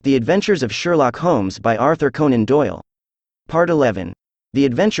The Adventures of Sherlock Holmes by Arthur Conan Doyle. Part 11. The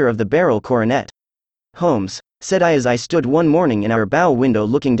Adventure of the BERYL Coronet. Holmes, said I as I stood one morning in our bow window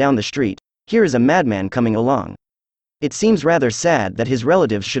looking down the street, here is a madman coming along. It seems rather sad that his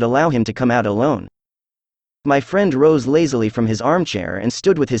relatives should allow him to come out alone. My friend rose lazily from his armchair and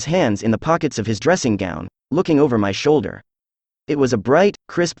stood with his hands in the pockets of his dressing gown, looking over my shoulder. It was a bright,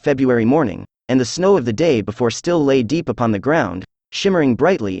 crisp February morning, and the snow of the day before still lay deep upon the ground, shimmering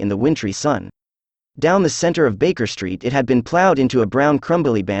brightly in the wintry sun. Down the center of Baker Street it had been plowed into a brown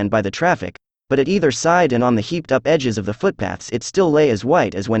crumbly band by the traffic, but at either side and on the heaped-up edges of the footpaths it still lay as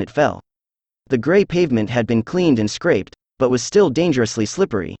white as when it fell. The gray pavement had been cleaned and scraped, but was still dangerously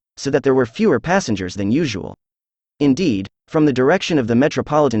slippery, so that there were fewer passengers than usual. Indeed, from the direction of the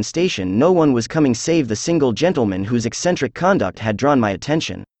Metropolitan Station no one was coming save the single gentleman whose eccentric conduct had drawn my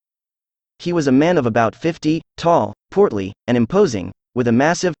attention. He was a man of about 50, tall, portly, and imposing, with a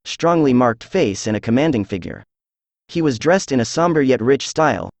massive, strongly marked face and a commanding figure. He was dressed in a somber yet rich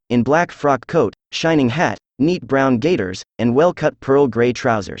style, in black frock coat, shining hat, neat brown gaiters, and well-cut pearl gray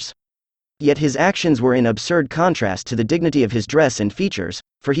trousers. Yet his actions were in absurd contrast to the dignity of his dress and features,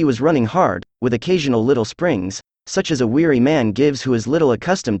 for he was running hard, with occasional little springs, such as a weary man gives who is little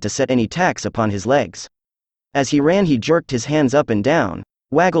accustomed to set any tax upon his legs. As he ran he jerked his hands up and down,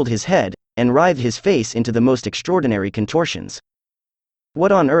 waggled his head, and writhed his face into the most extraordinary contortions.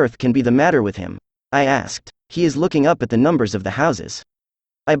 "What on earth can be the matter with him?" I asked. "He is looking up at the numbers of the houses."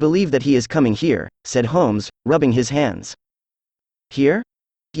 "I believe that he is coming here," said Holmes, rubbing his hands. "Here?"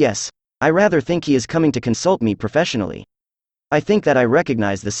 "Yes. I rather think he is coming to consult me professionally. I think that I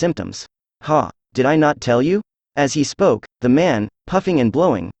recognize the symptoms." "Ha, did I not tell you?" As he spoke, the man, puffing and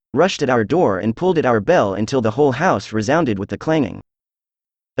blowing, rushed at our door and pulled at our bell until the whole house resounded with the clanging.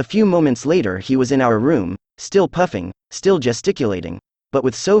 A few moments later he was in our room, still puffing, still gesticulating, but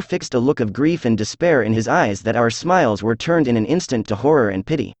with so fixed a look of grief and despair in his eyes that our smiles were turned in an instant to horror and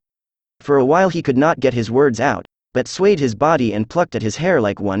pity. For a while he could not get his words out, but swayed his body and plucked at his hair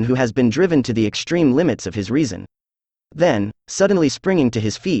like one who has been driven to the extreme limits of his reason. Then, suddenly springing to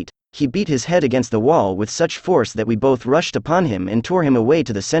his feet, he beat his head against the wall with such force that we both rushed upon him and tore him away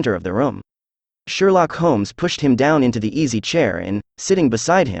to the center of the room. Sherlock Holmes pushed him down into the easy chair and, sitting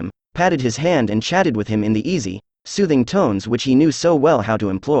beside him, patted his hand and chatted with him in the easy, soothing tones which he knew so well how to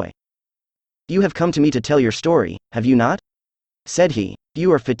employ. "You have come to me to tell your story, have you not?" said he.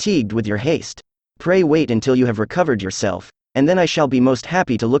 "You are fatigued with your haste. Pray wait until you have recovered yourself, and then I shall be most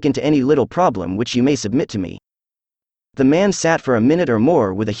happy to look into any little problem which you may submit to me." The man sat for a minute or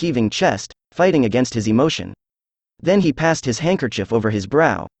more with a heaving chest, fighting against his emotion. Then he passed his handkerchief over his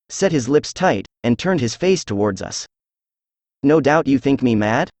brow, set his lips tight, and turned his face towards us. "No doubt you think me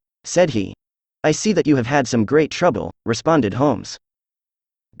mad?" said he. "I see that you have had some great trouble," responded Holmes.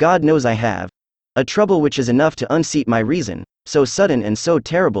 "God knows I have. A trouble which is enough to unseat my reason, so sudden and so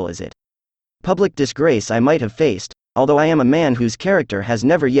terrible is it. Public disgrace I might have faced, although I am a man whose character has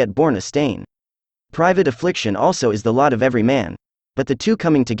never yet borne a stain. Private affliction also is the lot of every man, but the two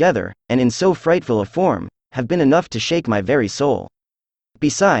coming together, and in so frightful a form, have been enough to shake my very soul.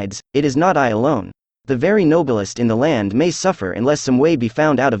 Besides, it is not I alone. The very noblest in the land may suffer unless some way be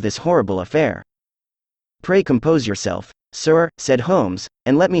found out of this horrible affair." "Pray compose yourself, sir," said Holmes,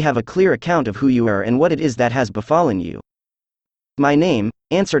 "and let me have a clear account of who you are and what it is that has befallen you." "My name,"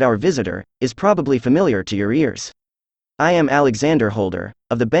 answered our visitor, "is probably familiar to your ears. I am Alexander Holder,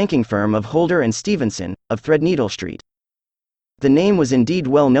 of the banking firm of Holder and Stevenson, of Threadneedle Street." The name was indeed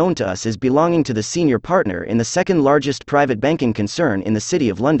well known to us as belonging to the senior partner in the second largest private banking concern in the City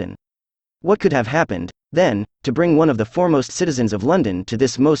of London. What could have happened, then, to bring one of the foremost citizens of London to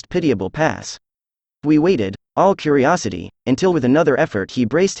this most pitiable pass? We waited, all curiosity, until with another effort he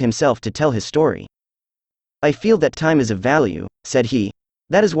braced himself to tell his story. "I feel that time is of value," said he.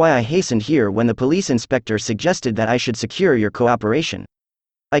 "That is why I hastened here when the police inspector suggested that I should secure your cooperation.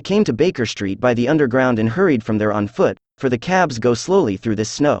 I came to Baker Street by the underground and hurried from there on foot, for the cabs go slowly through this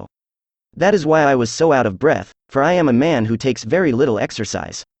snow. That is why I was so out of breath, for I am a man who takes very little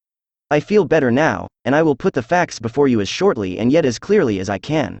exercise. I feel better now, and I will put the facts before you as shortly and yet as clearly as I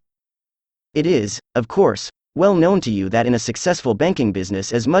can. It is, of course, well known to you that in a successful banking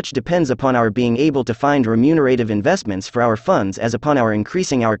business as much depends upon our being able to find remunerative investments for our funds as upon our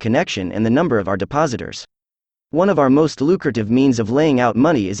increasing our connection and the number of our depositors. One of our most lucrative means of laying out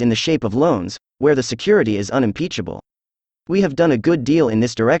money is in the shape of loans, where the security is unimpeachable. We have done a good deal in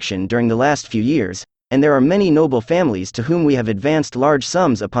this direction during the last few years, and there are many noble families to whom we have advanced large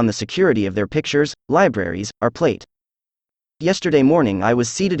sums upon the security of their pictures, libraries, or plate. Yesterday morning I was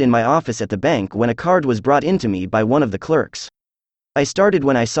seated in my office at the bank when a card was brought in to me by one of the clerks. I started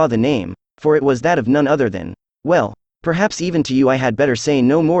when I saw the name, for it was that of none other than, well, perhaps even to you I had better say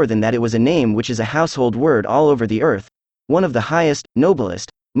no more than that it was a name which is a household word all over the earth, one of the highest, noblest,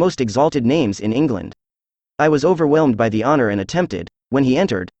 most exalted names in England. I was overwhelmed by the honor and attempted, when he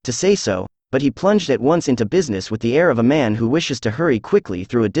entered, to say so, but he plunged at once into business with the air of a man who wishes to hurry quickly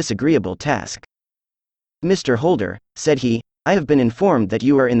through a disagreeable task. Mr. Holder, said he, I have been informed that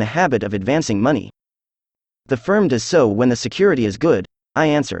you are in the habit of advancing money. The firm does so when the security is good, I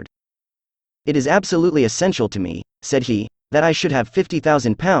answered. It is absolutely essential to me, said he, that I should have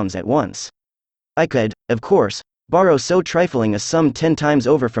 £50,000 at once. I could, of course, borrow so trifling a sum 10 times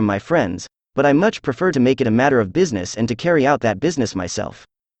over from my friends, but I much prefer to make it a matter of business and to carry out that business myself.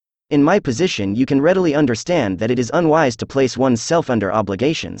 In my position you can readily understand that it is unwise to place one's self under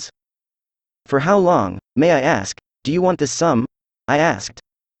obligations. For how long, may I ask, do you want this sum? I asked.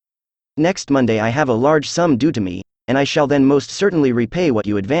 Next Monday I have a large sum due to me, and I shall then most certainly repay what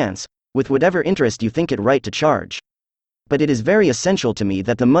you advance, with whatever interest you think it right to charge. But it is very essential to me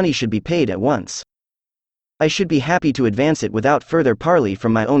that the money should be paid at once. I should be happy to advance it without further parley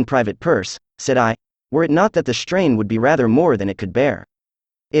from my own private purse, said I, were it not that the strain would be rather more than it could bear.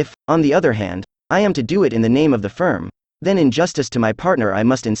 If, on the other hand, I am to do it in the name of the firm, then in justice to my partner I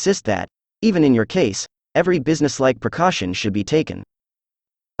must insist that, even in your case, every businesslike precaution should be taken.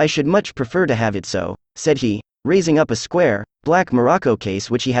 I should much prefer to have it so, said he, raising up a square, black morocco case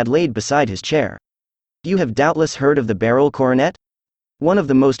which he had laid beside his chair. You have doubtless heard of the BERYL coronet? One of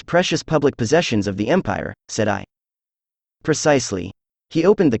the most precious public possessions of the empire, said I. Precisely. He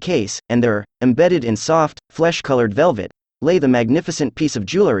opened the case, and there, embedded in soft, flesh-colored velvet, lay the magnificent piece of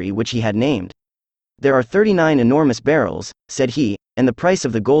jewelry which he had named. There are 39 enormous barrels, said he, and the price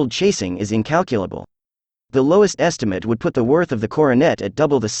of the gold chasing is incalculable. The lowest estimate would put the worth of the coronet at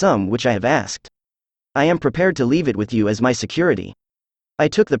double the sum which I have asked. I am prepared to leave it with you as my security. I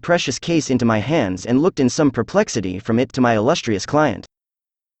took the precious case into my hands and looked in some perplexity from it to my illustrious client.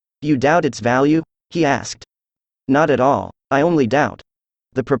 You doubt its value? He asked. Not at all, I only doubt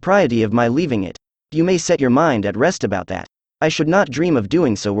the propriety of my leaving it. You may set your mind at rest about that. I should not dream of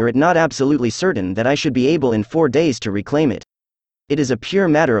doing so were it not absolutely certain that I should be able in 4 days to reclaim it. It is a pure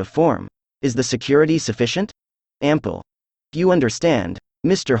matter of form. Is the security sufficient? Ample. You understand,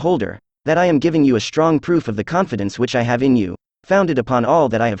 Mr. Holder, that I am giving you a strong proof of the confidence which I have in you, founded upon all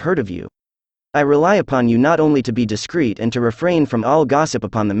that I have heard of you. I rely upon you not only to be discreet and to refrain from all gossip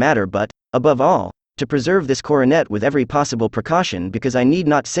upon the matter but, above all, to preserve this coronet with every possible precaution because I need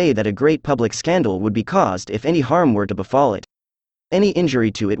not say that a great public scandal would be caused if any harm were to befall it. Any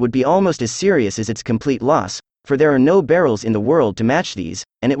injury to it would be almost as serious as its complete loss, for there are no barrels in the world to match these,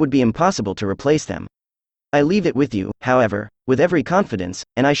 and it would be impossible to replace them. I leave it with you, however, with every confidence,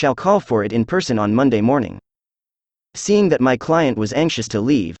 and I shall call for it in person on Monday morning. Seeing that my client was anxious to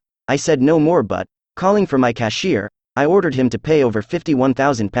leave, I said no more but, calling for my cashier, I ordered him to pay over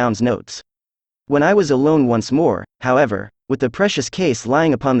 £51,000 notes. When I was alone once more, however, with the precious case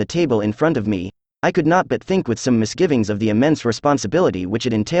lying upon the table in front of me, I could not but think with some misgivings of the immense responsibility which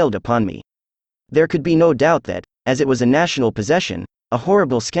it entailed upon me. There could be no doubt that, as it was a national possession, a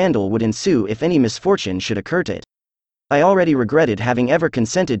horrible scandal would ensue if any misfortune should occur to it. I already regretted having ever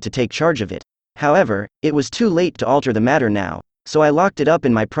consented to take charge of it. However, it was too late to alter the matter now, so I locked it up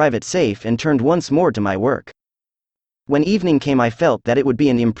in my private safe and turned once more to my work. When evening came I felt that it would be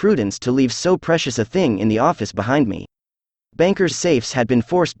an imprudence to leave so precious a thing in the office behind me. Bankers' safes had been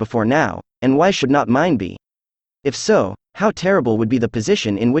forced before now, and why should not mine be? If so, how terrible would be the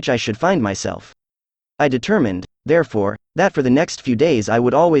position in which I should find myself. I determined, therefore, that for the next few days I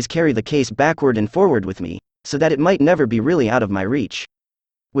would always carry the case backward and forward with me, so that it might never be really out of my reach.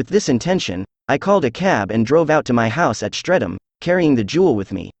 With this intention, I called a cab and drove out to my house at Streatham, carrying the jewel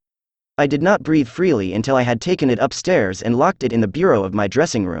with me. I did not breathe freely until I had taken it upstairs and locked it in the bureau of my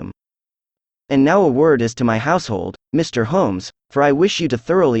dressing room. And now a word as to my household, Mr. Holmes, for I wish you to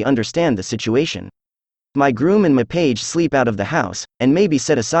thoroughly understand the situation. My groom and my page sleep out of the house, and may be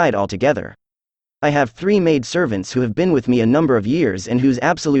set aside altogether. I have 3 maid-servants who have been with me a number of years and whose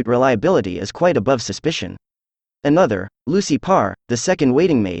absolute reliability is quite above suspicion. Another, Lucy Parr, the second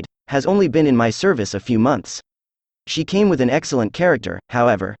waiting-maid, has only been in my service a few months. She came with an excellent character,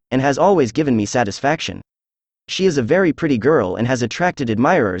 however, and has always given me satisfaction. She is a very pretty girl and has attracted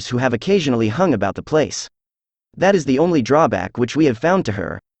admirers who have occasionally hung about the place. That is the only drawback which we have found to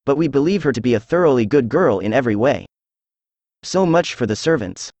her, but we believe her to be a thoroughly good girl in every way. So much for the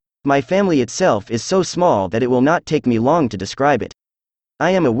servants. My family itself is so small that it will not take me long to describe it.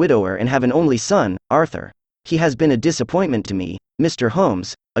 I am a widower and have an only son, Arthur. He has been a disappointment to me, Mr.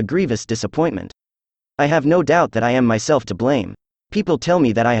 Holmes, a grievous disappointment. I have no doubt that I am myself to blame. People tell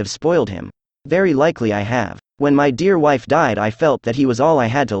me that I have spoiled him. Very likely I have. When my dear wife died, I felt that he was all I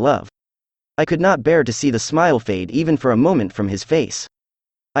had to love. I could not bear to see the smile fade even for a moment from his face.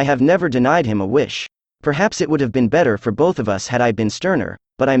 I have never denied him a wish. Perhaps it would have been better for both of us had I been sterner,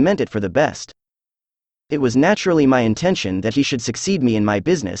 but I meant it for the best. It was naturally my intention that he should succeed me in my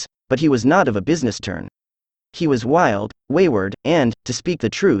business, but he was not of a business turn. He was wild, wayward, and, to speak the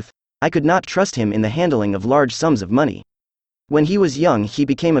truth, I could not trust him in the handling of large sums of money. When he was young, he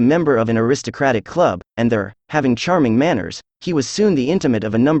became a member of an aristocratic club, and there, having charming manners, he was soon the intimate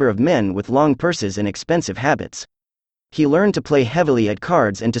of a number of men with long purses and expensive habits. He learned to play heavily at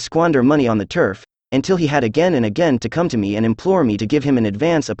cards and to squander money on the turf, until he had again and again to come to me and implore me to give him an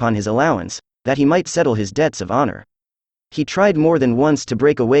advance upon his allowance, that he might settle his debts of honor. He tried more than once to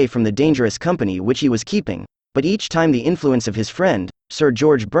break away from the dangerous company which he was keeping, but each time the influence of his friend, Sir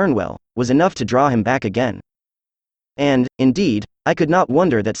George Burnwell, was enough to draw him back again. And, indeed, I could not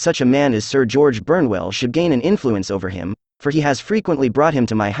wonder that such a man as Sir George Burnwell should gain an influence over him, for he has frequently brought him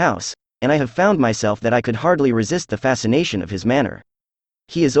to my house, and I have found myself that I could hardly resist the fascination of his manner.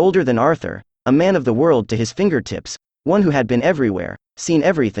 He is older than Arthur, a man of the world to his fingertips, one who had been everywhere, seen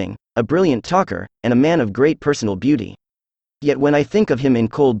everything, a brilliant talker, and a man of great personal beauty. Yet when I think of him in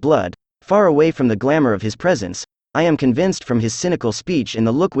cold blood, far away from the glamour of his presence, I am convinced from his cynical speech and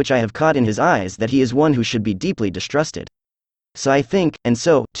the look which I have caught in his eyes that he is one who should be deeply distrusted. So I think, and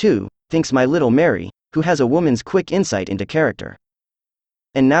so, too, thinks my little Mary, who has a woman's quick insight into character.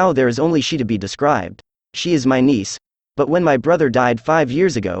 And now there is only she to be described. She is my niece, but when my brother died 5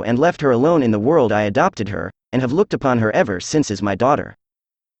 years ago and left her alone in the world, I adopted her, and have looked upon her ever since as my daughter.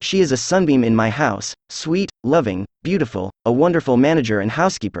 She is a sunbeam in my house, sweet, loving, beautiful, a wonderful manager and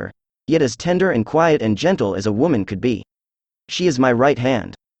housekeeper, yet as tender and quiet and gentle as a woman could be. She is my right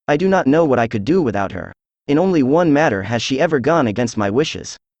hand. I do not know what I could do without her. In only one matter has she ever gone against my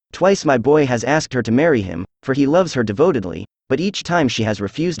wishes. Twice my boy has asked her to marry him, for he loves her devotedly, but each time she has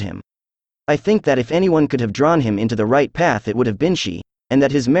refused him. I think that if anyone could have drawn him into the right path, it would have been she, and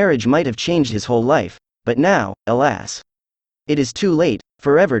that his marriage might have changed his whole life, but now, alas! It is too late,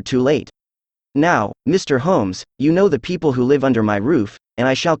 forever too late. Now, Mr. Holmes, you know the people who live under my roof, and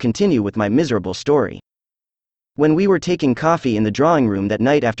I shall continue with my miserable story. When we were taking coffee in the drawing room that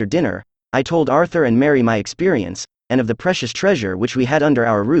night after dinner, I told Arthur and Mary my experience, and of the precious treasure which we had under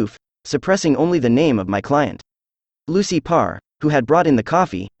our roof, suppressing only the name of my client. Lucy Parr, who had brought in the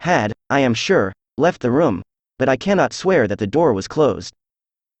coffee, had, I am sure, left the room, but I cannot swear that the door was closed.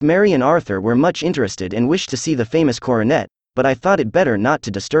 Mary and Arthur were much interested and wished to see the famous coronet, but I thought it better not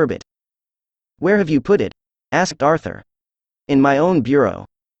to disturb it. "Where have you put it?" asked Arthur. "In my own bureau."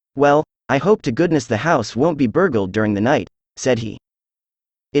 "Well, I hope to goodness the house won't be burgled during the night," said he.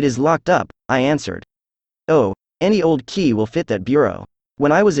 "It is locked up," I answered. "Oh, any old key will fit that bureau.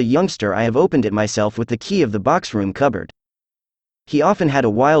 When I was a youngster I have opened it myself with the key of the box-room cupboard." He often had a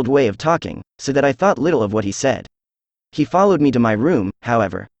wild way of talking, so that I thought little of what he said. He followed me to my room,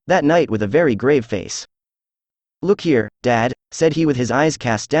 however, that night with a very grave face. "Look here, Dad," said he with his eyes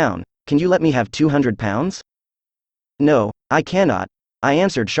cast down, "can you let me have £200? "No, I cannot," I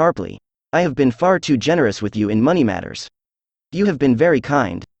answered sharply. "I have been far too generous with you in money matters." "You have been very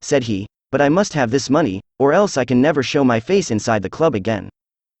kind," said he, "but I must have this money, or else I can never show my face inside the club again."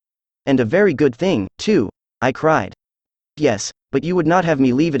 "And a very good thing, too," I cried. "Yes, but you would not have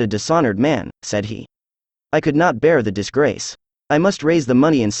me leave it a dishonored man," said he. "I could not bear the disgrace. I must raise the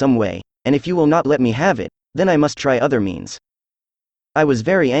money in some way, and if you will not let me have it, then I must try other means." I was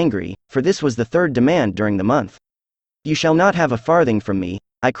very angry, for this was the third demand during the month. "You shall not have a farthing from me,"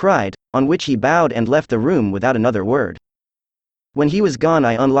 I cried, on which he bowed and left the room without another word. When he was gone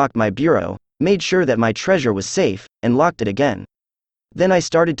I unlocked my bureau, made sure that my treasure was safe, and locked it again. Then I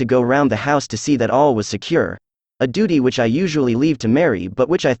started to go round the house to see that all was secure, a duty which I usually leave to Mary but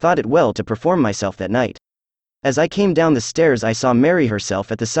which I thought it well to perform myself that night. As I came down the stairs I saw Mary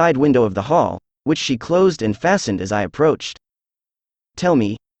herself at the side window of the hall, which she closed and fastened as I approached. "Tell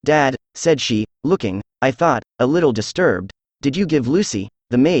me, Dad," said she, looking, I thought, a little disturbed, "did you give Lucy,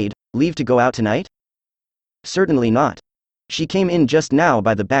 the maid, leave to go out tonight?" "Certainly not. She came in just now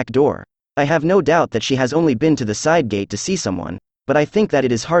by the back door. I have no doubt that she has only been to the side gate to see someone, but I think that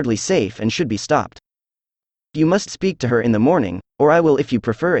it is hardly safe and should be stopped. You must speak to her in the morning, or I will if you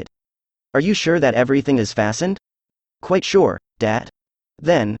prefer it. Are you sure that everything is fastened?" "Quite sure, Dad."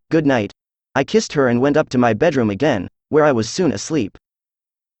 "Then, good night." I kissed her and went up to my bedroom again, where I was soon asleep.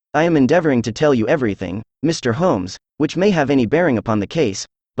 I am endeavoring to tell you everything, Mr. Holmes, which may have any bearing upon the case,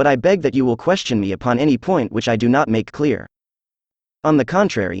 but I beg that you will question me upon any point which I do not make clear. On the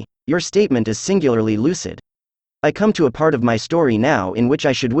contrary, your statement is singularly lucid. I come to a part of my story now in which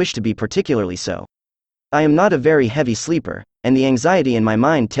I should wish to be particularly so. I am not a very heavy sleeper, and the anxiety in my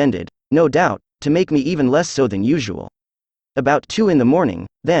mind tended, no doubt, to make me even less so than usual. About 2 in the morning,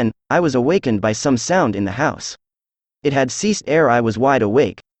 then, I was awakened by some sound in the house. It had ceased ere I was wide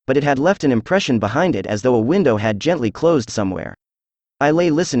awake, but it had left an impression behind it as though a window had gently closed somewhere. I lay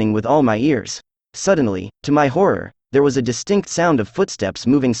listening with all my ears. Suddenly, to my horror, there was a distinct sound of footsteps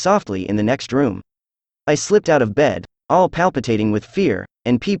moving softly in the next room. I slipped out of bed, all palpitating with fear,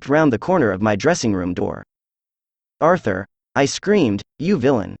 and peeped round the corner of my dressing-room door. "Arthur," I screamed, "you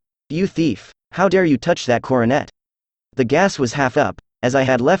villain! You thief! How dare you touch that coronet?" The gas was half up, as I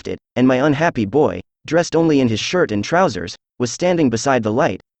had left it, and my unhappy boy, dressed only in his shirt and trousers, was standing beside the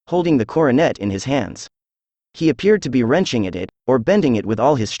light, holding the coronet in his hands. He appeared to be wrenching at it, or bending it with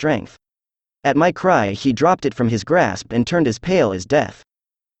all his strength. At my cry he dropped it from his grasp and turned as pale as death.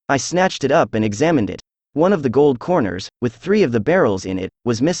 I snatched it up and examined it. One of the gold corners, with 3 of the barrels in it,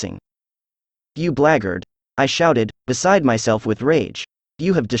 was missing. "You blackguard!" I shouted, beside myself with rage.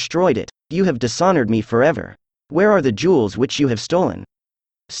 "You have destroyed it. You have dishonored me forever. Where are the jewels which you have stolen?"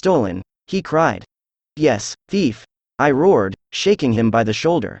 "Stolen?" he cried. "Yes, thief!" I roared, shaking him by the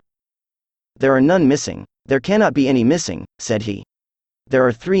shoulder. "There are none missing. There cannot be any missing," said he. "There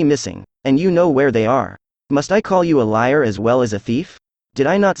are 3 missing, and you know where they are. Must I call you a liar as well as a thief? Did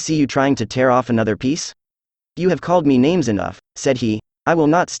I not see you trying to tear off another piece? You have called me names enough," said he. "I will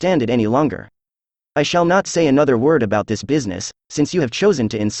not stand it any longer. I shall not say another word about this business, since you have chosen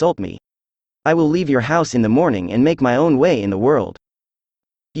to insult me. I will leave your house in the morning and make my own way in the world."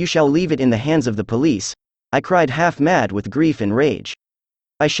 "You shall leave it in the hands of the police," I cried, half mad with grief and rage.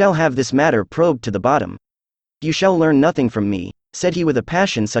 "I shall have this matter probed to the bottom." "You shall learn nothing from me," said he with a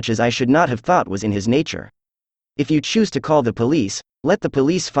passion such as I should not have thought was in his nature. "If you choose to call the police, let the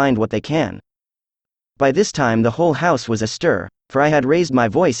police find what they can." By this time the whole house was astir, for I had raised my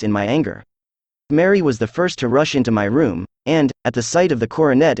voice in my anger. Mary was the first to rush into my room, and, at the sight of the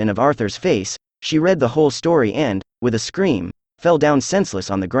coronet and of Arthur's face, she read the whole story and, with a scream, fell down senseless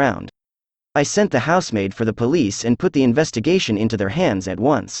on the ground. I sent the housemaid for the police and put the investigation into their hands at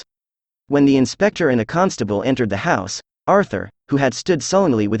once. When the inspector and a constable entered the house, Arthur, who had stood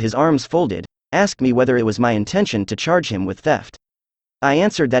sullenly with his arms folded, asked me whether it was my intention to charge him with theft. I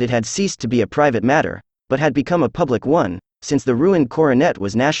answered that it had ceased to be a private matter, but had become a public one, since the ruined coronet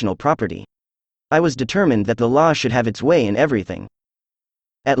was national property. I was determined that the law should have its way in everything.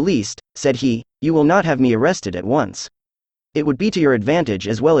 "At least," said he, "you will not have me arrested at once. It would be to your advantage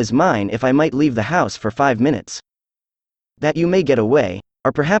as well as mine if I might leave the house for 5 minutes." "That you may get away,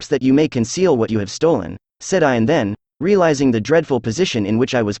 or perhaps that you may conceal what you have stolen," said I, and then, realizing the dreadful position in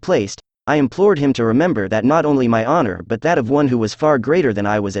which I was placed, I implored him to remember that not only my honor but that of one who was far greater than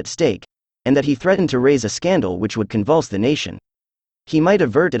I was at stake, and that he threatened to raise a scandal which would convulse the nation. He might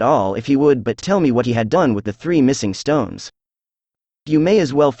avert it all if he would but tell me what he had done with the 3 missing stones. "You may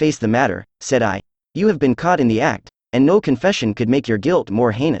as well face the matter," said I. "You have been caught in the act, and no confession could make your guilt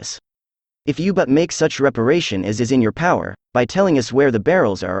more heinous. If you but make such reparation as is in your power, by telling us where the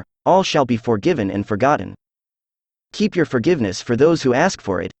barrels are, all shall be forgiven and forgotten." "Keep your forgiveness for those who ask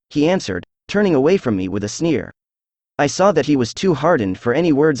for it," he answered, turning away from me with a sneer. I saw that he was too hardened for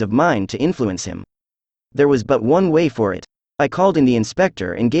any words of mine to influence him. There was but one way for it. I called in the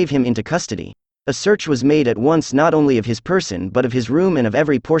inspector and gave him into custody. A search was made at once not only of his person but of his room and of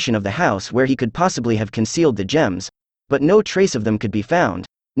every portion of the house where he could possibly have concealed the gems, but no trace of them could be found,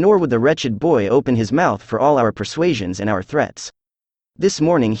 nor would the wretched boy open his mouth for all our persuasions and our threats. This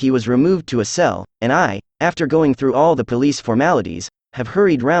morning he was removed to a cell, and I, after going through all the police formalities, have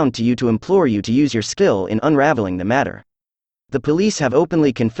hurried round to you to implore you to use your skill in unraveling the matter. The police have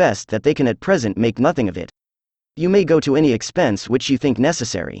openly confessed that they can at present make nothing of it. You may go to any expense which you think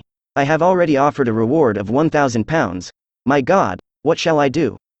necessary. I have already offered a reward of £1,000. My God, what shall I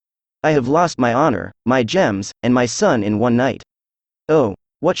do? I have lost my honor, my gems, and my son in one night. Oh,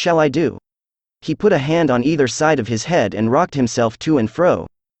 what shall I do?" He put a hand on either side of his head and rocked himself to and fro,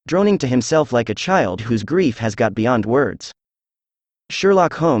 droning to himself like a child whose grief has got beyond words.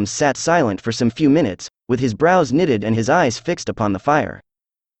 Sherlock Holmes sat silent for some few minutes, with his brows knitted and his eyes fixed upon the fire.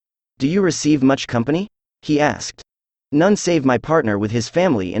 "Do you receive much company?" he asked. "None save my partner with his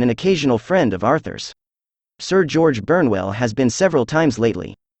family and an occasional friend of Arthur's. Sir George Burnwell has been several times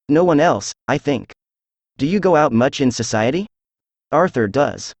lately. No one else, I think. Do you go out much in society?" "Arthur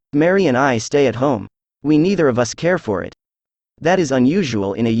does. Mary and I stay at home. We neither of us care for it. That is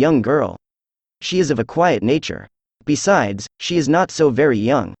unusual in a young girl. She is of a quiet nature. Besides, she is not so very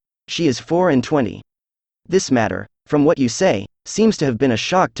young. She is 24. This matter, from what you say, seems to have been a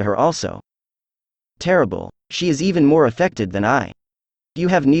shock to her also." "Terrible," She is even more affected than I. You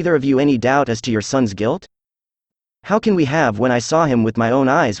have neither of you any doubt as to your son's guilt? How can we have when I saw him with my own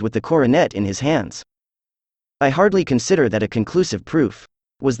eyes with the coronet in his hands? I hardly consider that a conclusive proof.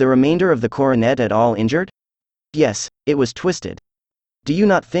 Was the remainder of the coronet at all injured? Yes, it was twisted. Do you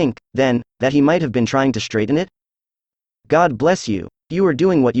not think, then, that he might have been trying to straighten it? God bless you, you are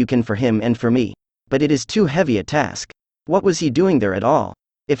doing what you can for him and for me. But it is too heavy a task. What was he doing there at all?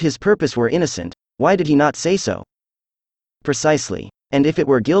 If his purpose were innocent, why did he not say so? Precisely. And if it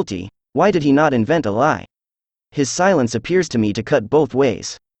were guilty, why did he not invent a lie? His silence appears to me to cut both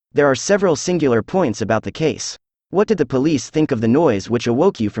ways. There are several singular points about the case. What did the police think of the noise which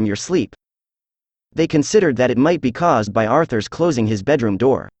awoke you from your sleep? They considered that it might be caused by Arthur's closing his bedroom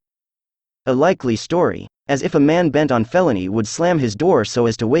door. A likely story, as if a man bent on felony would slam his door so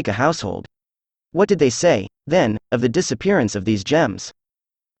as to wake a household. What did they say, then, of the disappearance of these gems?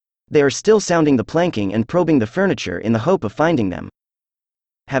 They are still sounding the planking and probing the furniture in the hope of finding them.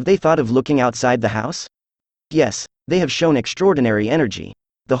 Have they thought of looking outside the house? Yes, they have shown extraordinary energy.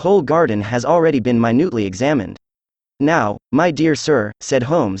 The whole garden has already been minutely examined. Now, my dear sir, said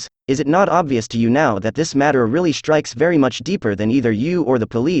Holmes, is it not obvious to you now that this matter really strikes very much deeper than either you or the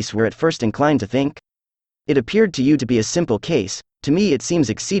police were at first inclined to think? It appeared to you to be a simple case, to me it seems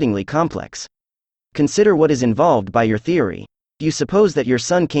exceedingly complex. Consider what is involved by your theory. You suppose that your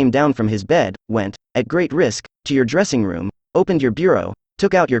son came down from his bed, went, at great risk, to your dressing room, opened your bureau,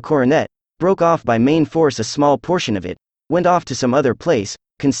 took out your coronet, broke off by main force a small portion of it, went off to some other place,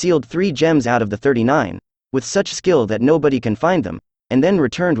 concealed 3 gems out of the 39, with such skill that nobody can find them, and then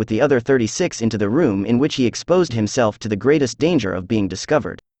returned with the other 36 into the room in which he exposed himself to the greatest danger of being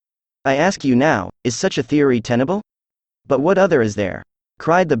discovered. I ask you now, is such a theory tenable? But what other is there?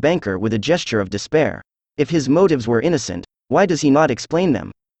 Cried the banker with a gesture of despair. If his motives were innocent, why does he not explain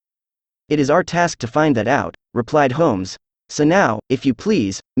them? It is our task to find that out, replied Holmes. So now, if you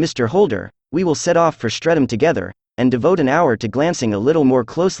please, Mr. Holder, we will set off for Streatham together, and devote an hour to glancing a little more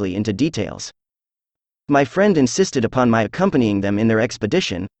closely into details. My friend insisted upon my accompanying them in their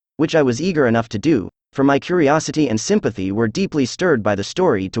expedition, which I was eager enough to do, for my curiosity and sympathy were deeply stirred by the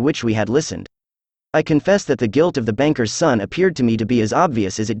story to which we had listened. I confess that the guilt of the banker's son appeared to me to be as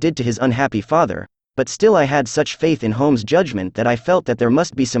obvious as it did to his unhappy father, but still I had such faith in Holmes' judgment that I felt that there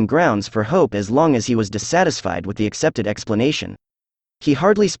must be some grounds for hope as long as he was dissatisfied with the accepted explanation. He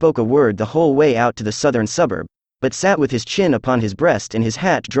hardly spoke a word the whole way out to the southern suburb, but sat with his chin upon his breast and his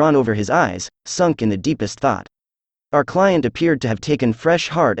hat drawn over his eyes, sunk in the deepest thought. Our client appeared to have taken fresh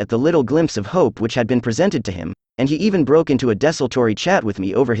heart at the little glimpse of hope which had been presented to him, and he even broke into a desultory chat with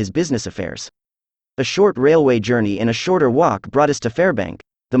me over his business affairs. A short railway journey and a shorter walk brought us to Fairbank,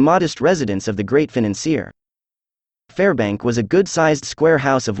 the modest residence of the great financier. Fairbank was a good-sized square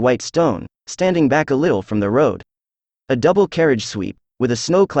house of white stone, standing back a little from the road. A double carriage sweep, with a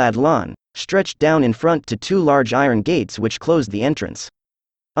snow-clad lawn, stretched down in front to 2 large iron gates which closed the entrance.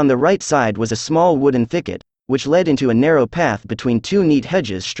 On the right side was a small wooden thicket, which led into a narrow path between 2 neat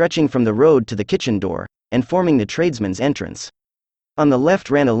hedges stretching from the road to the kitchen door, and forming the tradesman's entrance. On the left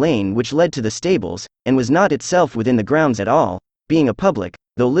ran a lane which led to the stables, and was not itself within the grounds at all, being a public,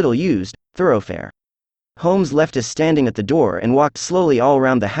 though little used, thoroughfare. Holmes left us standing at the door and walked slowly all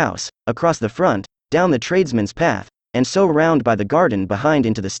round the house, across the front, down the tradesman's path, and so round by the garden behind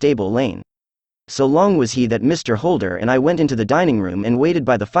into the stable lane. So long was he that Mr. Holder and I went into the dining room and waited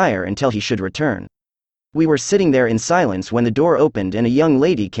by the fire until he should return. We were sitting there in silence when the door opened and a young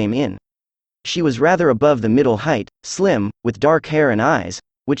lady came in. She was rather above the middle height, slim, with dark hair and eyes,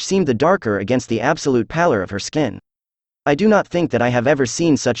 which seemed the darker against the absolute pallor of her skin. I do not think that I have ever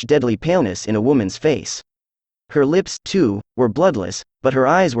seen such deadly paleness in a woman's face. Her lips, too, were bloodless, but her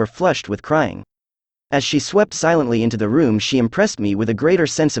eyes were flushed with crying. As she swept silently into the room she impressed me with a greater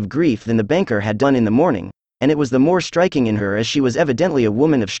sense of grief than the banker had done in the morning, and it was the more striking in her as she was evidently a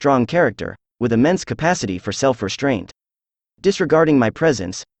woman of strong character, with immense capacity for self-restraint. Disregarding my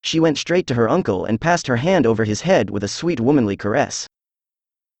presence, she went straight to her uncle and passed her hand over his head with a sweet womanly caress.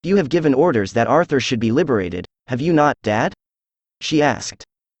 "You have given orders that Arthur should be liberated, have you not, Dad?" she asked.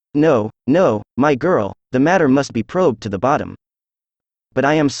 No, my girl, the matter must be probed to the bottom. But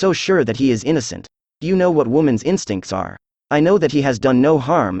I am so sure that he is innocent. You know what woman's instincts are. I know that he has done no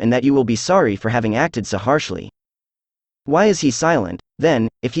harm and that you will be sorry for having acted so harshly. Why is he silent, then,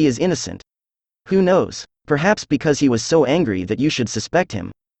 if he is innocent? Who knows? Perhaps because he was so angry that you should suspect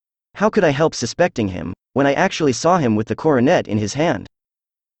him. How could I help suspecting him, when I actually saw him with the coronet in his hand?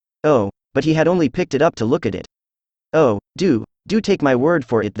 Oh, but he had only picked it up to look at it. Oh, do take my word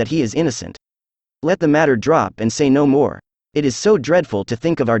for it that he is innocent. Let the matter drop and say no more. It is so dreadful to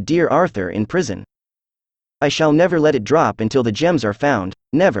think of our dear Arthur in prison. I shall never let it drop until the gems are found,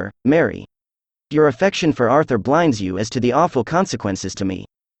 never, Mary. Your affection for Arthur blinds you as to the awful consequences to me.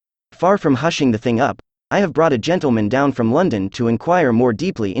 Far from hushing the thing up, I have brought a gentleman down from London to inquire more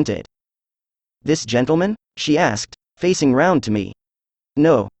deeply into it. This gentleman? She asked, facing round to me.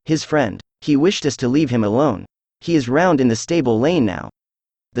 No, his friend. He wished us to leave him alone. He is round in the stable lane now.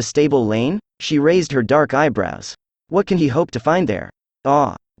 The stable lane? She raised her dark eyebrows. What can he hope to find there?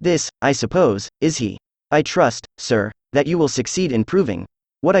 Ah, this, I suppose, is he. I trust, sir, that you will succeed in proving,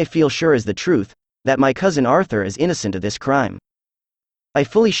 what I feel sure is the truth, that my cousin Arthur is innocent of this crime. I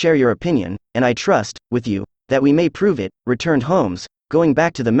fully share your opinion, and I trust, with you, that we may prove it, returned Holmes, going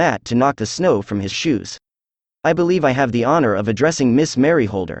back to the mat to knock the snow from his shoes. I believe I have the honor of addressing Miss Mary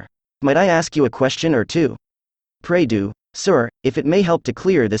Holder. Might I ask you a question or two? Pray do, sir, if it may help to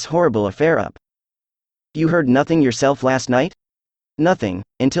clear this horrible affair up. You heard nothing yourself last night? Nothing,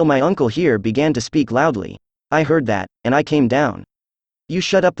 until my uncle here began to speak loudly. I heard that, and I came down. You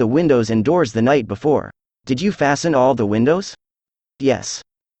shut up the windows and doors the night before. Did you fasten all the windows? Yes.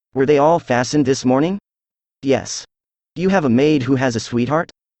 Were they all fastened this morning? Yes. You have a maid who has a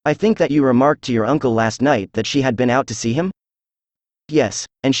sweetheart? I think that you remarked to your uncle last night that she had been out to see him? Yes,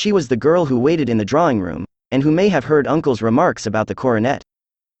 and she was the girl who waited in the drawing room, and who may have heard uncle's remarks about the coronet.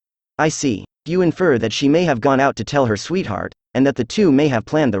 I see. You infer that she may have gone out to tell her sweetheart, and that the two may have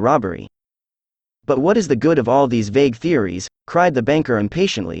planned the robbery. But what is the good of all these vague theories, cried the banker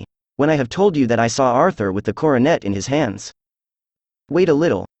impatiently, when I have told you that I saw Arthur with the coronet in his hands? Wait a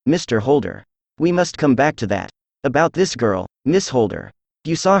little, Mr. Holder. We must come back to that. About this girl, Miss Holder.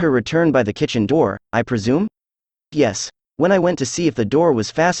 You saw her return by the kitchen door, I presume? Yes. When I went to see if the door was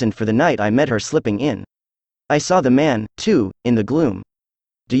fastened for the night, I met her slipping in. I saw the man, too, in the gloom.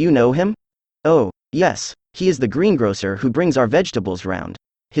 Do you know him? Oh, yes. He is the greengrocer who brings our vegetables round.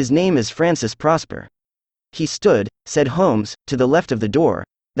 His name is Francis Prosper. He stood, said Holmes, to the left of the door,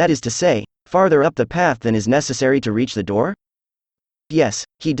 that is to say, farther up the path than is necessary to reach the door? Yes,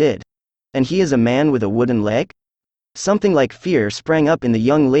 he did. And he is a man with a wooden leg? Something like fear sprang up in the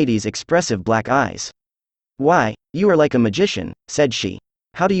young lady's expressive black eyes. Why, you are like a magician, said she.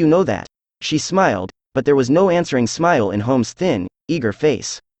 How do you know that? She smiled, but there was no answering smile in Holmes' thin, eager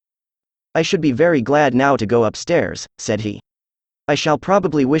face. I should be very glad now to go upstairs, said he. I shall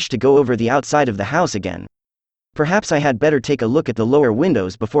probably wish to go over the outside of the house again. Perhaps I had better take a look at the lower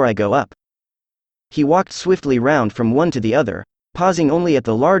windows before I go up. He walked swiftly round from one to the other, pausing only at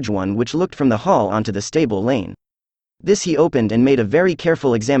the large one which looked from the hall onto the stable lane. This he opened and made a very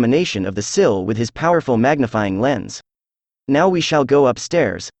careful examination of the sill with his powerful magnifying lens. Now we shall go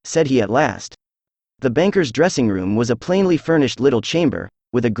upstairs, said he at last. The banker's dressing room was a plainly furnished little chamber,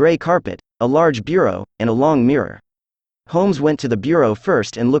 with a grey carpet, a large bureau, and a long mirror. Holmes went to the bureau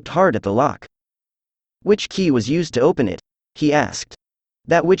first and looked hard at the lock. Which key was used to open it? He asked.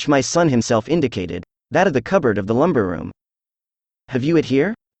 That which my son himself indicated, that of the cupboard of the lumber room. Have you it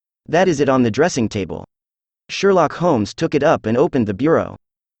here? That is it on the dressing table. Sherlock Holmes took it up and opened the bureau.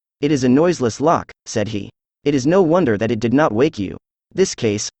 It is a noiseless lock, said he. It is no wonder that it did not wake you. This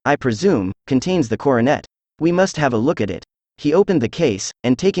case, I presume, contains the coronet. We must have a look at it. He opened the case,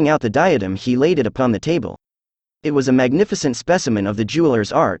 and taking out the diadem he laid it upon the table. It was a magnificent specimen of the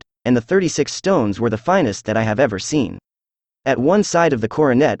jeweller's art, and the 36 stones were the finest that I have ever seen. At one side of the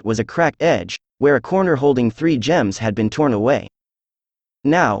coronet was a cracked edge, where a corner holding 3 gems had been torn away.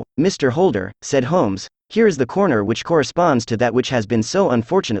 Now, Mr. Holder, said Holmes, here is the corner which corresponds to that which has been so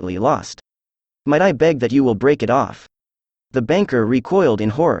unfortunately lost. Might I beg that you will break it off? The banker recoiled in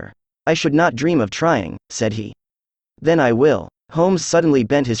horror. I should not dream of trying, said he. Then I will. Holmes suddenly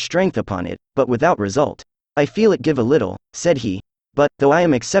bent his strength upon it, but without result. I feel it give a little, said he, but, though I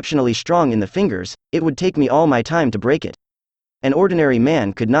am exceptionally strong in the fingers, it would take me all my time to break it. An ordinary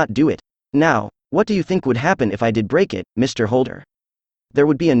man could not do it. Now, what do you think would happen if I did break it, Mr. Holder? There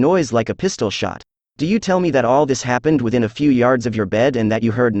would be a noise like a pistol shot. Do you tell me that all this happened within a few yards of your bed and that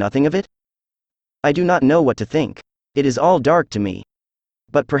you heard nothing of it? I do not know what to think. It is all dark to me.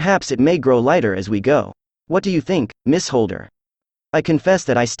 But perhaps it may grow lighter as we go. What do you think, Miss Holder? I confess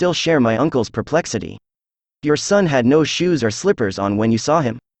that I still share my uncle's perplexity. Your son had no shoes or slippers on when you saw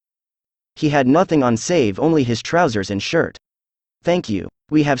him? He had nothing on save only his trousers and shirt. Thank you.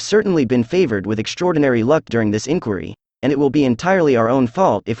 We have certainly been favored with extraordinary luck during this inquiry, and it will be entirely our own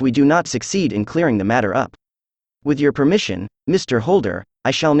fault if we do not succeed in clearing the matter up. With your permission, Mr. Holder,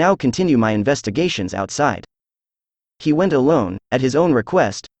 I shall now continue my investigations outside. He went alone, at his own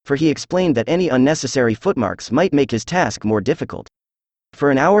request, for he explained that any unnecessary footmarks might make his task more difficult.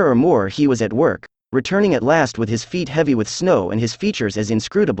 For an hour or more he was at work, returning at last with his feet heavy with snow and his features as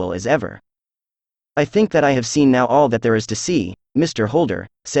inscrutable as ever. I think that I have seen now all that there is to see, Mr. Holder,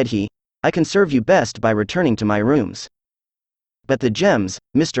 said he. I can serve you best by returning to my rooms. But the gems,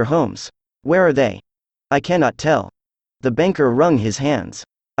 Mr. Holmes. Where are they? I cannot tell. The banker wrung his hands.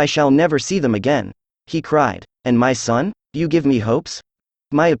 I shall never see them again, he cried. And my son? You give me hopes?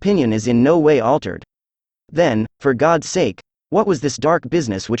 My opinion is in no way altered. Then, for God's sake, what was this dark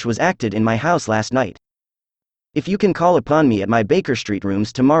business which was acted in my house last night? If you can call upon me at my Baker Street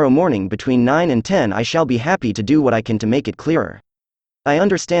rooms tomorrow morning between 9 and 10, I shall be happy to do what I can to make it clearer. I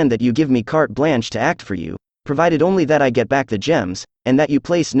understand that you give me carte blanche to act for you, provided only that I get back the gems, and that you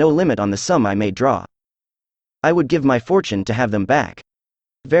place no limit on the sum I may draw. I would give my fortune to have them back.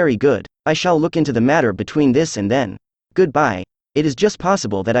 Very good. I shall look into the matter between this and then. Goodbye. It is just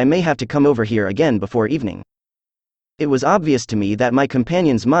possible that I may have to come over here again before evening. It was obvious to me that my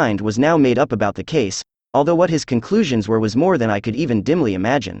companion's mind was now made up about the case, although what his conclusions were was more than I could even dimly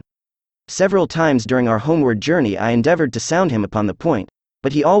imagine. Several times during our homeward journey I endeavored to sound him upon the point,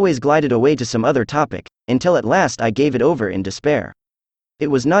 but he always glided away to some other topic, until at last I gave it over in despair. It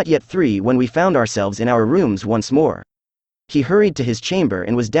was not yet 3 when we found ourselves in our rooms once more. He hurried to his chamber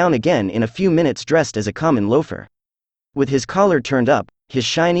and was down again in a few minutes dressed as a common loafer. With his collar turned up, his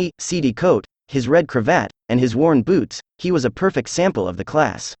shiny, seedy coat, his red cravat, and his worn boots, he was a perfect sample of the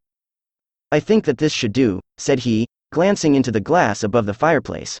class. I think that this should do, said he, glancing into the glass above the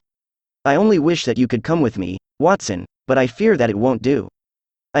fireplace. I only wish that you could come with me, Watson, but I fear that it won't do.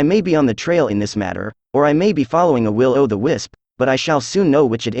 I may be on the trail in this matter, or I may be following a will-o'-the-wisp, but I shall soon know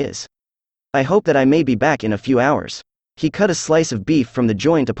which it is. I hope that I may be back in a few hours. He cut a slice of beef from the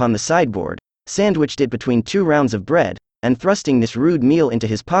joint upon the sideboard, sandwiched it between 2 rounds of bread, and thrusting this rude meal into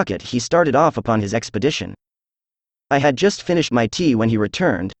his pocket he started off upon his expedition. I had just finished my tea when he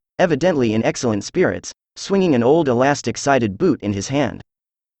returned, evidently in excellent spirits, swinging an old elastic-sided boot in his hand.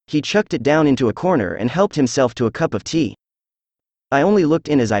 He chucked it down into a corner and helped himself to a cup of tea. I only looked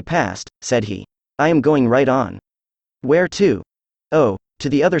in as I passed, said he. I am going right on. Where to? Oh, to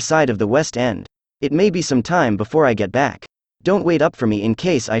the other side of the West End. It may be some time before I get back. Don't wait up for me in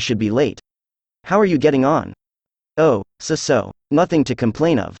case I should be late. How are you getting on? Oh, so. Nothing to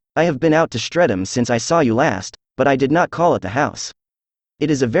complain of. I have been out to Streatham since I saw you last, but I did not call at the house. It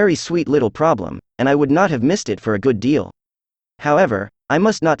is a very sweet little problem, and I would not have missed it for a good deal. However, I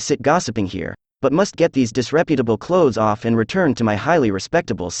must not sit gossiping here, but must get these disreputable clothes off and return to my highly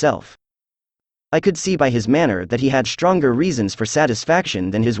respectable self. I could see by his manner that he had stronger reasons for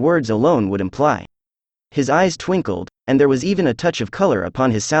satisfaction than his words alone would imply. His eyes twinkled, and there was even a touch of color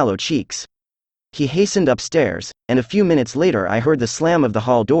upon his sallow cheeks. He hastened upstairs, and a few minutes later I heard the slam of the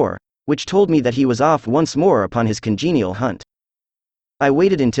hall door, which told me that he was off once more upon his congenial hunt. I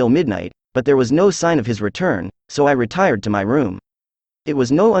waited until midnight, but there was no sign of his return, so I retired to my room. It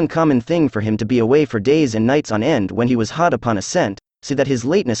was no uncommon thing for him to be away for days and nights on end when he was hot upon a scent, so that his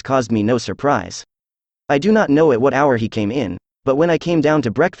lateness caused me no surprise. I do not know at what hour he came in, but when I came down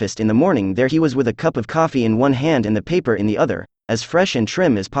to breakfast in the morning there he was with a cup of coffee in one hand and the paper in the other, as fresh and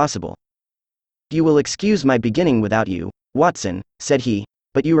trim as possible. You will excuse my beginning without you, Watson, said he,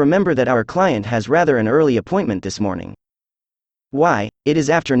 but you remember that our client has rather an early appointment this morning. Why, it is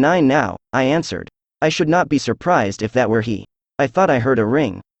after 9 now, I answered. I should not be surprised if that were he. I thought I heard a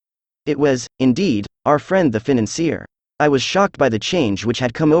ring. It was, indeed, our friend the financier. I was shocked by the change which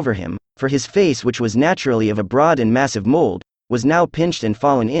had come over him, for his face, which was naturally of a broad and massive mold, was now pinched and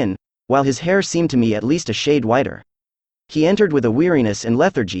fallen in, while his hair seemed to me at least a shade whiter. He entered with a weariness and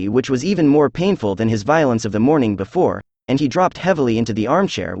lethargy which was even more painful than his violence of the morning before, and he dropped heavily into the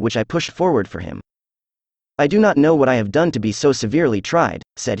armchair which I pushed forward for him. I do not know what I have done to be so severely tried,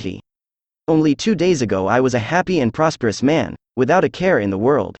 said he. Only 2 days ago I was a happy and prosperous man, without a care in the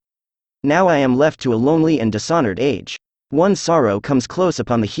world. Now I am left to a lonely and dishonored age. One sorrow comes close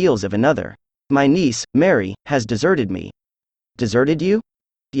upon the heels of another. My niece, Mary, has deserted me. Deserted you?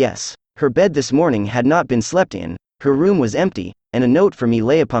 Yes. Her bed this morning had not been slept in, her room was empty, and a note for me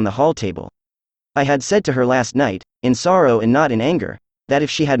lay upon the hall table. I had said to her last night, in sorrow and not in anger, that if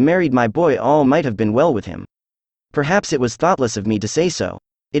she had married my boy all might have been well with him. Perhaps it was thoughtless of me to say so.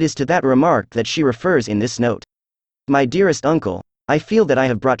 It is to that remark that she refers in this note. My dearest uncle, I feel that I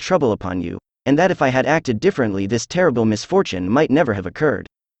have brought trouble upon you, and that if I had acted differently this terrible misfortune might never have occurred.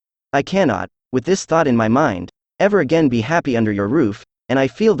 I cannot, with this thought in my mind, ever again be happy under your roof, and I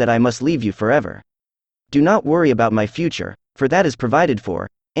feel that I must leave you forever. Do not worry about my future, for that is provided for,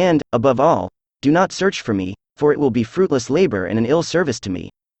 and, above all, do not search for me, for it will be fruitless labor and an ill service to me.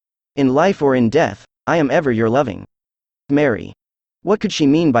 In life or in death, I am ever your loving Mary. What could she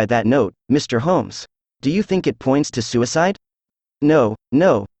mean by that note, Mr. Holmes? Do you think it points to suicide? No,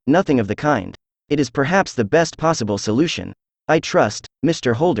 nothing of the kind. It is perhaps the best possible solution. I trust,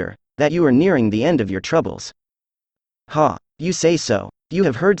 Mr. Holder, that you are nearing the end of your troubles. Ha, you say so. You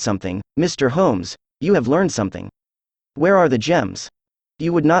have heard something, Mr. Holmes, you have learned something. Where are the gems?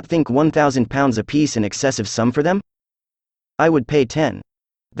 You would not think £1,000 apiece an excessive sum for them? I would pay 10.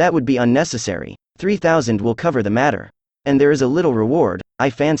 That would be unnecessary. 3,000 will cover the matter. And there is a little reward, I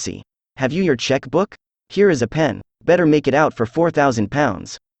fancy. Have you your cheque-book? Here is a pen. Better make it out for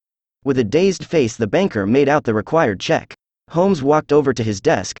 £4,000. With a dazed face the banker made out the required cheque. Holmes walked over to his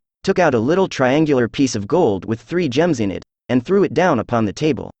desk, took out a little triangular piece of gold with 3 gems in it, and threw it down upon the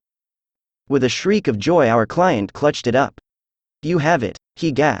table. With a shriek of joy our client clutched it up. You have it,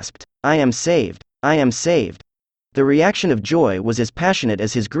 he gasped. I am saved. I am saved. The reaction of joy was as passionate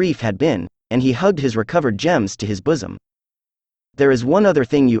as his grief had been, and he hugged his recovered gems to his bosom. There is one other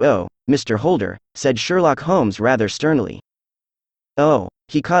thing you owe, Mr. Holder, said Sherlock Holmes rather sternly. Oh,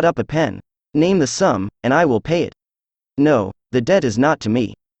 he caught up a pen. Name the sum, and I will pay it. No, the debt is not to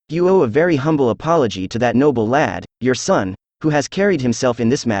me. You owe a very humble apology to that noble lad, your son, who has carried himself in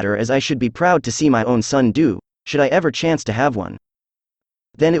this matter as I should be proud to see my own son do, should I ever chance to have one.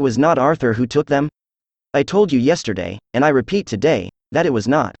 Then it was not Arthur who took them? I told you yesterday, and I repeat today, that it was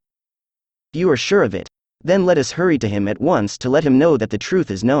not. You are sure of it? Then let us hurry to him at once to let him know that the truth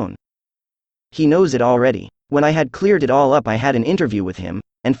is known. He knows it already. When I had cleared it all up I had an interview with him,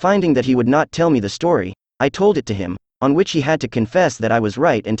 and finding that he would not tell me the story, I told it to him, on which he had to confess that I was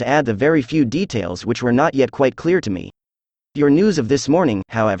right and to add the very few details which were not yet quite clear to me. Your news of this morning,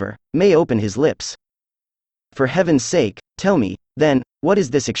 however, may open his lips. For heaven's sake, tell me, then, what is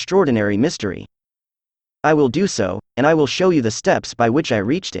this extraordinary mystery? I will do so, and I will show you the steps by which I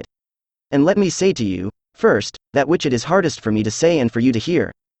reached it. And let me say to you, first, that which it is hardest for me to say and for you to hear.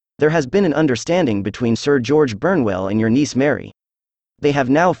 There has been an understanding between Sir George Burnwell and your niece Mary. They have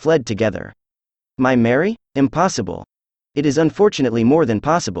now fled together. My Mary? Impossible. It is unfortunately more than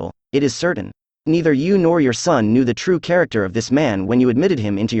possible, it is certain. Neither you nor your son knew the true character of this man when you admitted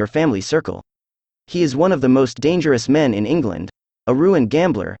him into your family circle. He is one of the most dangerous men in England, a ruined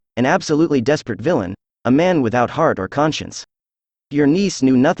gambler, an absolutely desperate villain, a man without heart or conscience. Your niece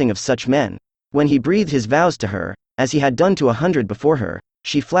knew nothing of such men. When he breathed his vows to her, as he had done to 100 before her,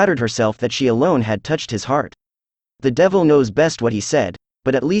 she flattered herself that she alone had touched his heart. The devil knows best what he said,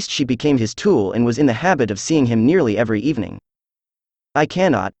 but at least she became his tool and was in the habit of seeing him nearly every evening. I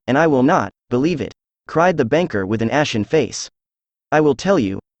cannot, and I will not, believe it, cried the banker with an ashen face. I will tell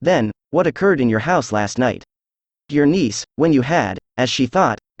you, then, what occurred in your house last night. Your niece, when you had, as she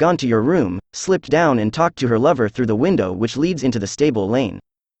thought, gone to your room, slipped down and talked to her lover through the window which leads into the stable lane.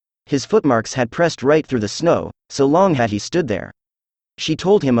 His footmarks had pressed right through the snow, so long had he stood there. She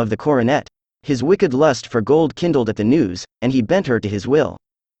told him of the coronet. His wicked lust for gold kindled at the news, and he bent her to his will.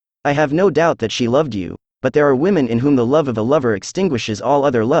 I have no doubt that she loved you, but there are women in whom the love of a lover extinguishes all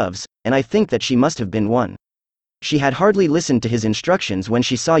other loves, and I think that she must have been one. She had hardly listened to his instructions when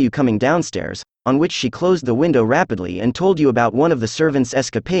she saw you coming downstairs, on which she closed the window rapidly and told you about one of the servants'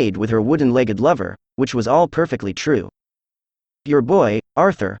 escapade with her wooden-legged lover, which was all perfectly true. Your boy,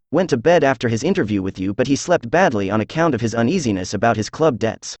 Arthur, went to bed after his interview with you, but he slept badly on account of his uneasiness about his club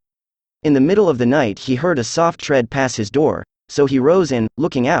debts. In the middle of the night he heard a soft tread pass his door, so he rose and,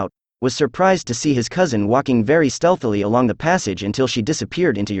 looking out, was surprised to see his cousin walking very stealthily along the passage until she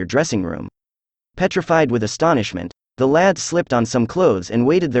disappeared into your dressing room. Petrified with astonishment, the lad slipped on some clothes and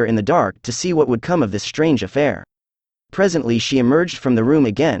waited there in the dark to see what would come of this strange affair. Presently she emerged from the room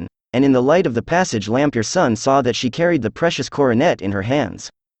again, and in the light of the passage lamp your son saw that she carried the precious coronet in her hands.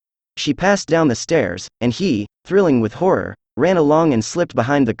 She passed down the stairs, and he, thrilling with horror, ran along and slipped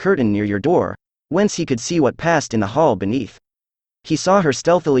behind the curtain near your door, whence he could see what passed in the hall beneath. He saw her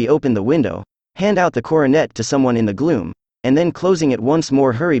stealthily open the window, hand out the coronet to someone in the gloom, and then closing it once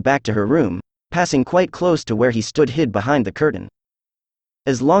more hurry back to her room, passing quite close to where he stood hid behind the curtain.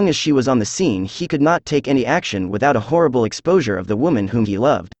 As long as she was on the scene he could not take any action without a horrible exposure of the woman whom he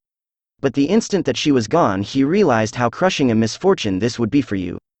loved. But the instant that she was gone he realized how crushing a misfortune this would be for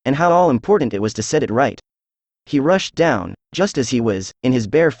you, and how all-important it was to set it right. He rushed down, just as he was, in his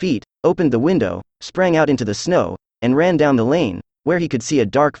bare feet, opened the window, sprang out into the snow, and ran down the lane, where he could see a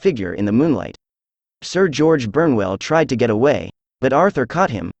dark figure in the moonlight. Sir George Burnwell tried to get away, but Arthur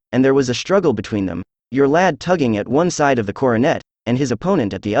caught him, and there was a struggle between them, your lad tugging at one side of the coronet, and his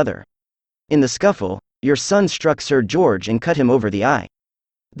opponent at the other. In the scuffle, your son struck Sir George and cut him over the eye.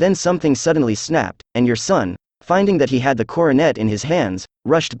 Then something suddenly snapped, and your son, finding that he had the coronet in his hands,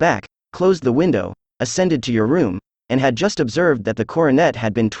 rushed back, closed the window, ascended to your room, and had just observed that the coronet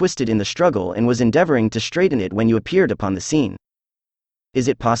had been twisted in the struggle and was endeavoring to straighten it when you appeared upon the scene. Is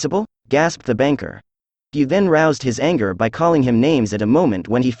it possible? gasped the banker. You then roused his anger by calling him names at a moment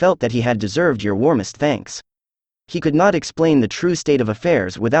when he felt that he had deserved your warmest thanks. He could not explain the true state of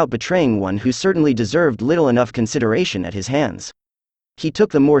affairs without betraying one who certainly deserved little enough consideration at his hands. He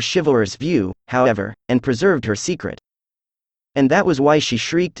took the more chivalrous view, however, and preserved her secret. And that was why she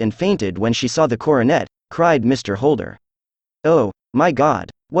shrieked and fainted when she saw the coronet, cried Mr. Holder. Oh, my God,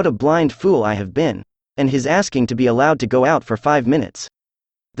 what a blind fool I have been. And his asking to be allowed to go out for 5 minutes.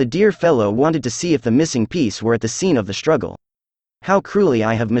 The dear fellow wanted to see if the missing piece were at the scene of the struggle. How cruelly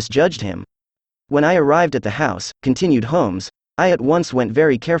I have misjudged him. When I arrived at the house, continued Holmes, I at once went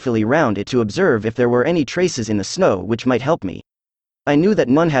very carefully round it to observe if there were any traces in the snow which might help me. I knew that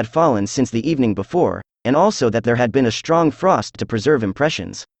none had fallen since the evening before, and also that there had been a strong frost to preserve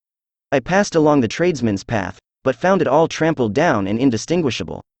impressions. I passed along the tradesman's path, but found it all trampled down and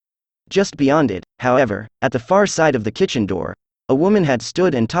indistinguishable. Just beyond it, however, at the far side of the kitchen door, a woman had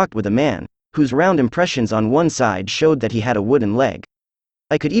stood and talked with a man, whose round impressions on one side showed that he had a wooden leg.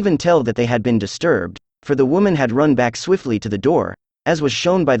 I could even tell that they had been disturbed, for the woman had run back swiftly to the door, as was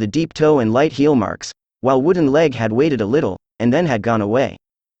shown by the deep toe and light heel marks, while wooden leg had waited a little, and then had gone away.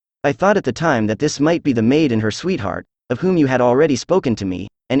 I thought at the time that this might be the maid and her sweetheart, of whom you had already spoken to me,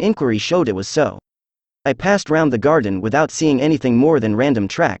 and inquiry showed it was so. I passed round the garden without seeing anything more than random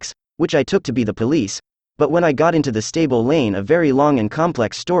tracks, which I took to be the police, but when I got into the stable lane a very long and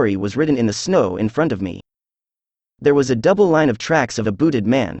complex story was written in the snow in front of me. There was a double line of tracks of a booted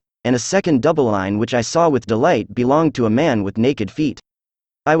man, and a second double line which I saw with delight belonged to a man with naked feet.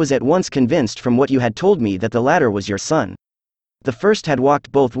 I was at once convinced from what you had told me that the latter was your son. The first had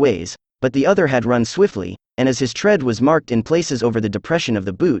walked both ways, but the other had run swiftly, and as his tread was marked in places over the depression of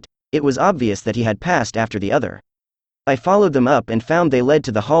the boot, it was obvious that he had passed after the other. I followed them up and found they led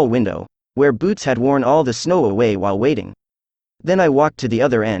to the hall window, where Boots had worn all the snow away while waiting. Then I walked to the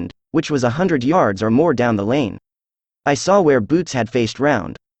other end, which was 100 yards or more down the lane. I saw where Boots had faced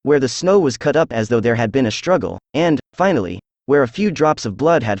round, where the snow was cut up as though there had been a struggle, and, finally, where a few drops of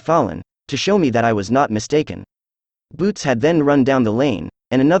blood had fallen, to show me that I was not mistaken. Boots had then run down the lane,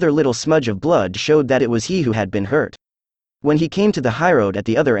 and another little smudge of blood showed that it was he who had been hurt. When he came to the highroad at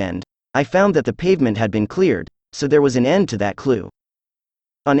the other end, I found that the pavement had been cleared, so there was an end to that clue.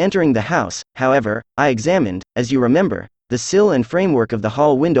 On entering the house, however, I examined, as you remember, the sill and framework of the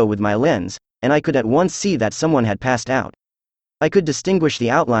hall window with my lens, and I could at once see that someone had passed out. I could distinguish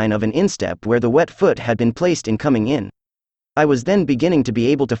the outline of an instep where the wet foot had been placed in coming in. I was then beginning to be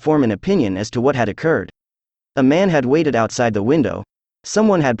able to form an opinion as to what had occurred. A man had waited outside the window.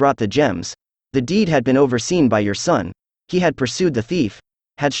 Someone had brought the gems. The deed had been overseen by your son. He had pursued the thief,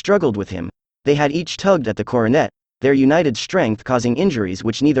 had struggled with him. They had each tugged at the coronet, their united strength causing injuries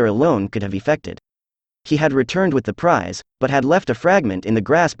which neither alone could have effected. He had returned with the prize, but had left a fragment in the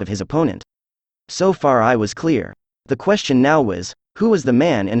grasp of his opponent. So far I was clear. The question now was, who was the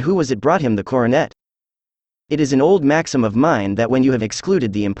man and who was it brought him the coronet? It is an old maxim of mine that when you have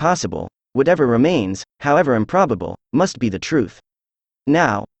excluded the impossible, whatever remains, however improbable, must be the truth.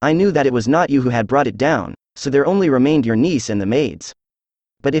 Now, I knew that it was not you who had brought it down, so there only remained your niece and the maids.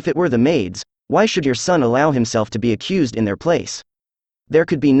 But if it were the maids, why should your son allow himself to be accused in their place? There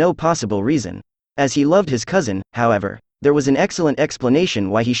could be no possible reason. As he loved his cousin, however, there was an excellent explanation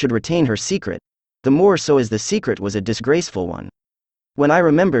why he should retain her secret, the more so as the secret was a disgraceful one. When I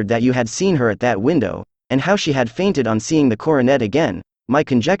remembered that you had seen her at that window, and how she had fainted on seeing the coronet again, my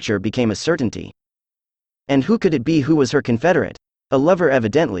conjecture became a certainty. And who could it be who was her confederate? A lover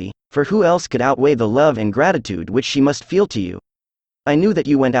evidently, for who else could outweigh the love and gratitude which she must feel to you? I knew that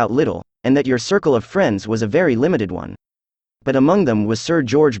you went out little, and that your circle of friends was a very limited one. But among them was Sir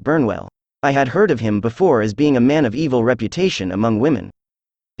George Burnwell. I had heard of him before as being a man of evil reputation among women.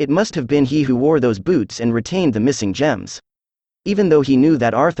 It must have been he who wore those boots and retained the missing gems. Even though he knew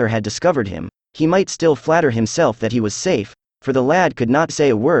that Arthur had discovered him, he might still flatter himself that he was safe, for the lad could not say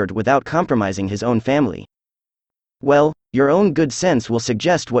a word without compromising his own family. Well, your own good sense will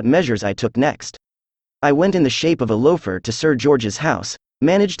suggest what measures I took next. I went in the shape of a loafer to Sir George's house,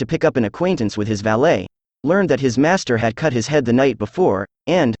 managed to pick up an acquaintance with his valet, learned that his master had cut his head the night before,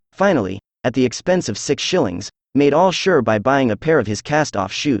 and, finally, at the expense of 6 shillings, made all sure by buying a pair of his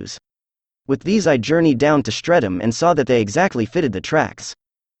cast-off shoes. With these I journeyed down to Streatham and saw that they exactly fitted the tracks.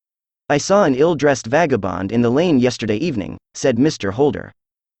 I saw an ill-dressed vagabond in the lane yesterday evening, said Mr. Holder.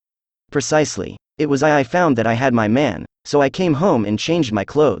 Precisely. It was I found that I had my man, so I came home and changed my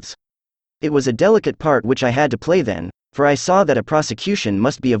clothes. It was a delicate part which I had to play then, for I saw that a prosecution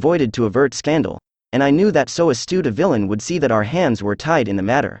must be avoided to avert scandal, and I knew that so astute a villain would see that our hands were tied in the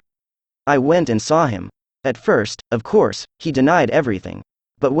matter. I went and saw him. At first, of course, he denied everything.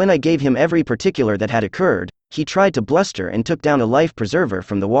 But when I gave him every particular that had occurred, he tried to bluster and took down a life preserver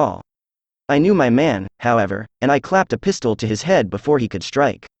from the wall. I knew my man, however, and I clapped a pistol to his head before he could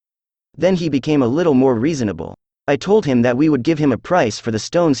strike. Then he became a little more reasonable. I told him that we would give him a price for the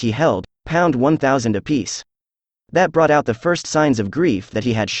stones he held, £1,000 apiece. That brought out the first signs of grief that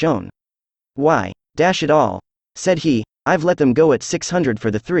he had shown. "Why, dash it all," said he, "I've let them go at 600 for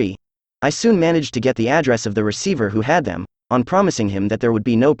the 3. I soon managed to get the address of the receiver who had them, on promising him that there would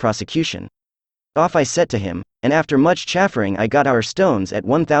be no prosecution. Off I set to him, and after much chaffering I got our stones at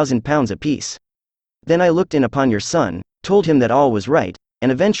 £1,000 apiece. Then I looked in upon your son, told him that all was right,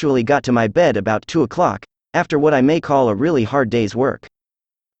 and eventually got to my bed about 2 o'clock, after what I may call a really hard day's work."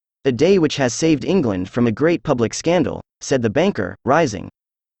 "A day which has saved England from a great public scandal," said the banker, rising.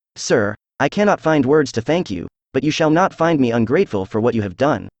 "Sir, I cannot find words to thank you, but you shall not find me ungrateful for what you have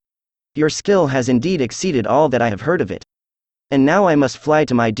done. Your skill has indeed exceeded all that I have heard of it. And now I must fly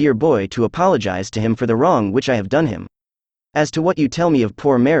to my dear boy to apologize to him for the wrong which I have done him. As to what you tell me of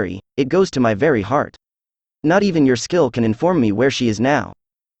poor Mary, it goes to my very heart. Not even your skill can inform me where she is now."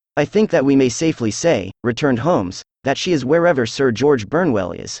 "I think that we may safely say," returned Holmes, "that she is wherever Sir George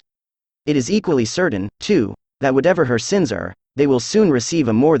Burnwell is. It is equally certain, too, that whatever her sins are, they will soon receive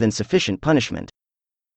a more than sufficient punishment."